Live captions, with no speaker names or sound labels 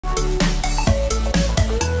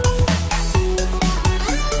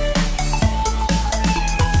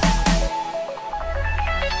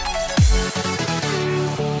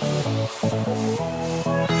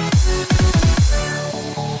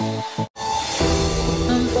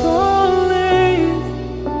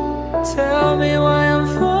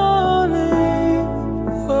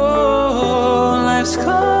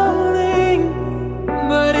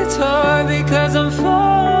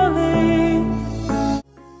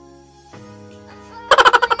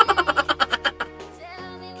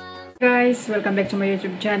guys! Welcome back to my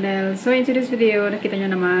YouTube channel. So in today's video, nakita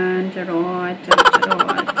nyo naman, charot, charot,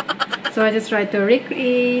 charot. So I just tried to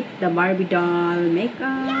recreate the Barbie doll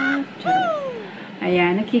makeup. Charot.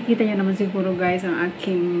 Ayan, nakikita nyo naman siguro guys ang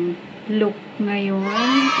aking look ngayon.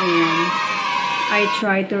 Ayan. I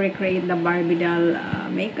tried to recreate the Barbie doll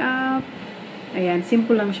makeup. Ayan,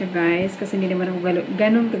 simple lang siya guys kasi hindi naman ako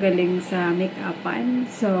ganun kagaling sa make-upan.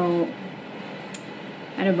 So,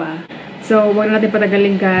 ano ba? So, wag natin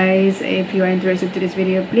patagalin guys. If you are interested to this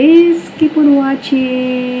video, please keep on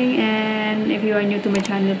watching. And if you are new to my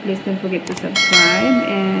channel, please don't forget to subscribe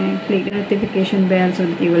and click the notification bell so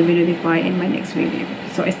that you will be notified in my next video.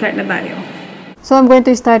 So, start na tayo. So, I'm going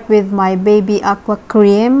to start with my Baby Aqua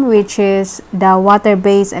Cream, which is the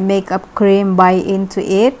water-based makeup cream by Into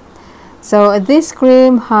It. So, this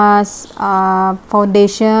cream has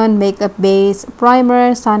foundation, makeup base,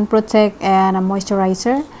 primer, sun protect, and a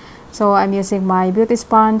moisturizer. So, I'm using my beauty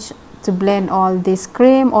sponge to blend all this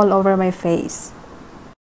cream all over my face.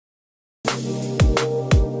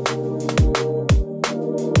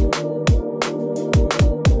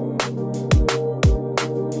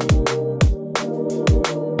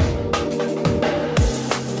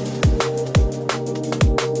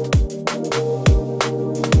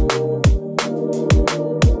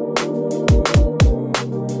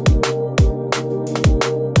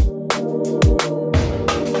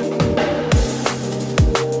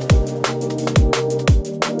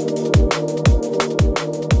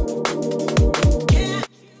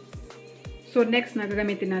 So, next na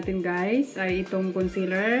gagamitin natin guys ay itong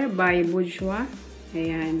concealer by Bourjois.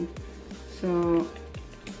 Ayan. So,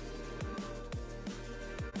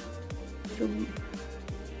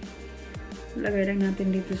 lagay lang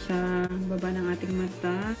natin dito sa baba ng ating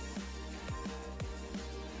mata.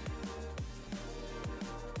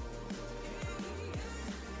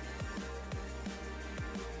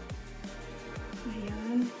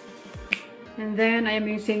 Ayan. And then, I am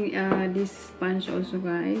using this sponge also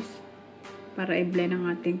guys, para i-blend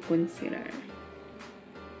ang ating concealer.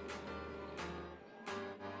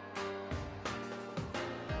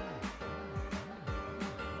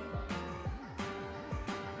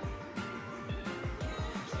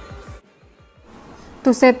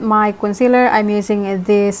 To set my concealer, I'm using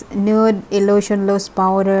this Nude Illusion Loose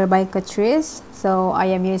Powder by Catrice. So,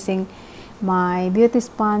 I am using my beauty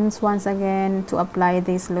sponge once again to apply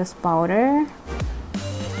this loose powder.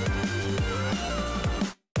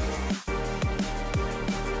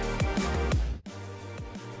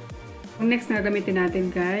 Next na gagamitin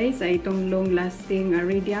natin guys ay itong long lasting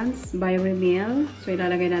radiance by Rimmel. So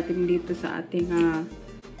ilalagay natin dito sa ating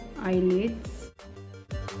eyelids.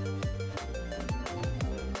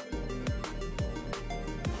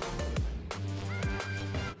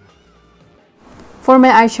 For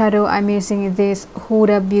my eyeshadow, I'm using this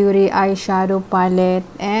Huda Beauty eyeshadow palette,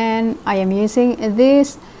 and I am using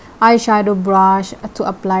this eyeshadow brush to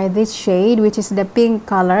apply this shade, which is the pink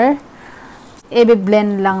color.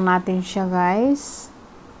 I-blend lang natin siya guys.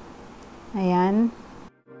 Ayan.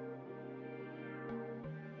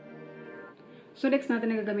 So next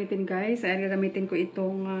natin na gagamitin guys, ay gagamitin ko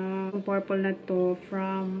itong purple na to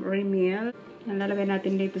from Rimmel. Lalagay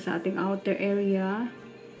natin dito sa ating outer area.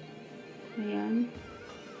 Ayan.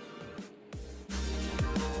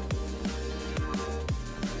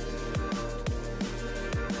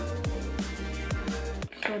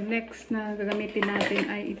 So next na gagamitin natin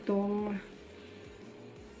ay itong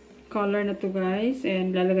color na to guys,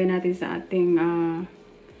 and lalagay natin sa ating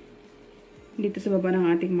dito sa baba ng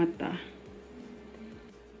ating mata.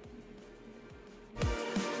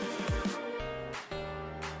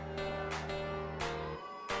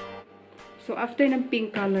 So after ng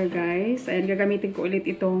pink color guys, ayan, gagamitin ko ulit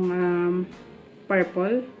itong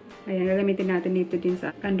purple. Ayan, gagamitin natin dito din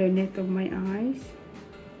sa underneath of my eyes.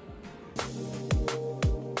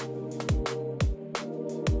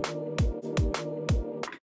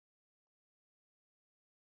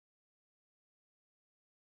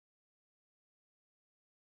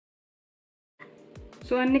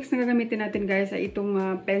 So, ang next na gagamitin natin guys ay itong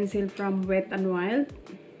pencil from Wet n Wild.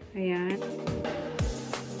 Ayan.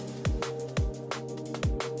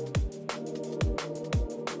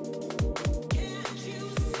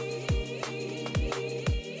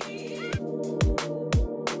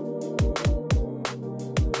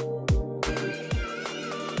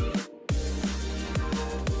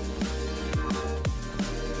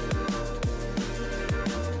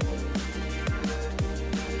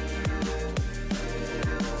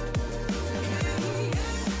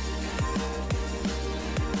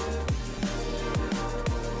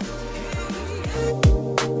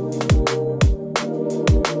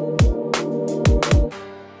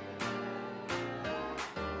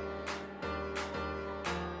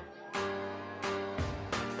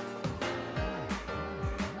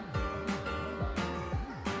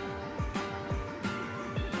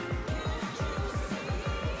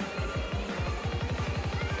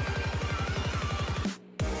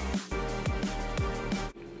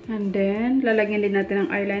 And then, lalagyan din natin ng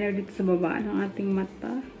eyeliner dito sa baba ng ating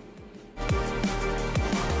mata.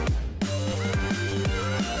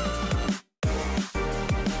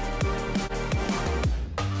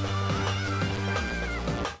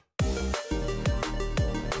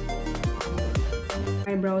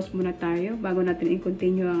 Eyebrows muna tayo bago natin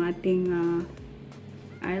i-continue ang ating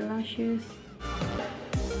eyelashes.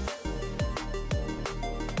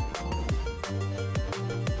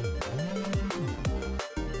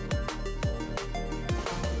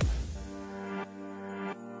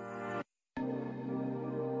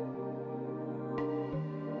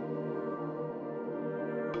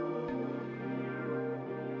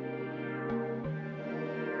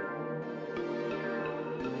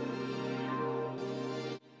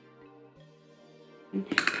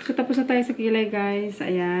 So, tapos na tayo sa kilay, guys.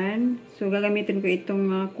 Ayan. So, gagamitin ko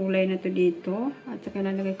itong kulay na to dito. At saka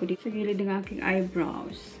lalagay ko dito sa gilid ng aking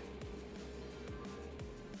eyebrows.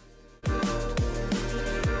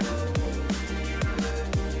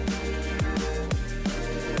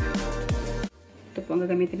 Ito po ang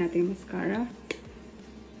gagamitin natin yung mascara.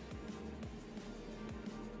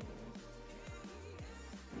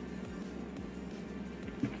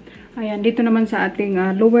 Ayan, dito naman sa ating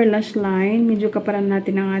lower lash line, medyo kapalan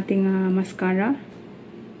natin ang ating mascara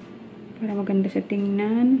para maganda sa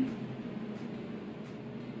tingnan.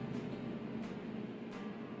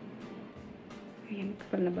 Ayan,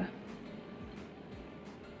 kapal na ba?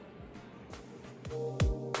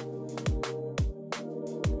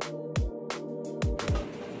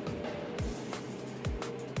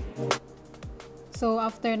 So,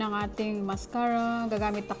 after ng ating mascara,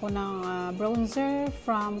 gagamit ako ng bronzer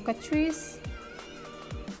from Catrice.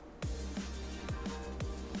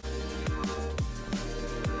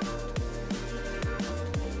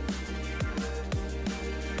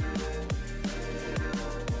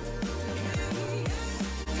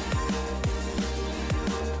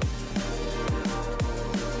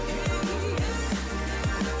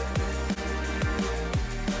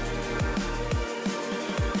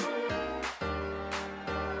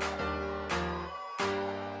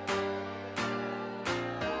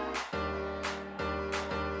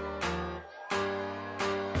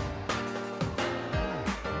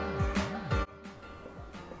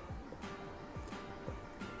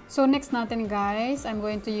 So next natin, guys, I'm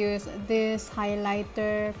going to use this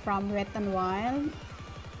highlighter from Wet n Wild.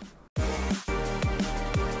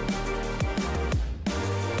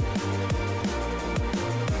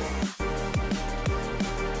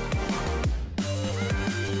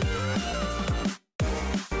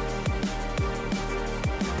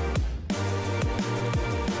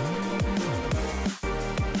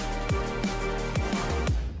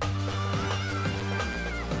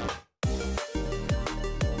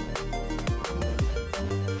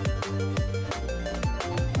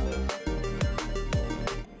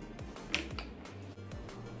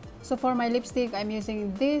 So for my lipstick, I'm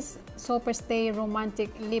using this Super Stay Romantic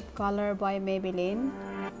Lip Color by Maybelline.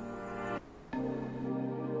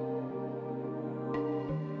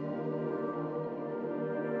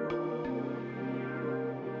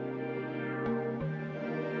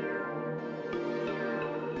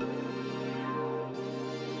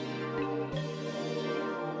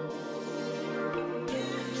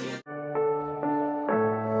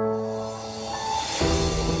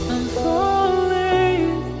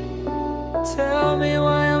 Tell me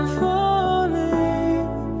why I'm falling.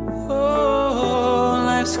 Oh,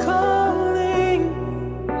 life's calling,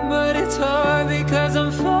 but it's hard because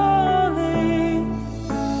I'm falling.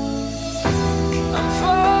 I'm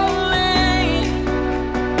falling.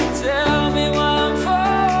 Tell me why I'm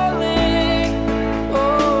falling.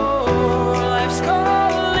 Oh, life's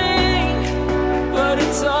calling, but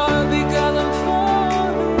it's hard because I'm falling.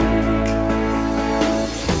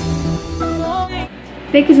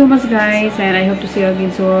 Thank you so much, guys, and I hope to see you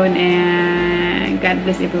again soon, and God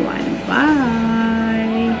bless everyone. Bye!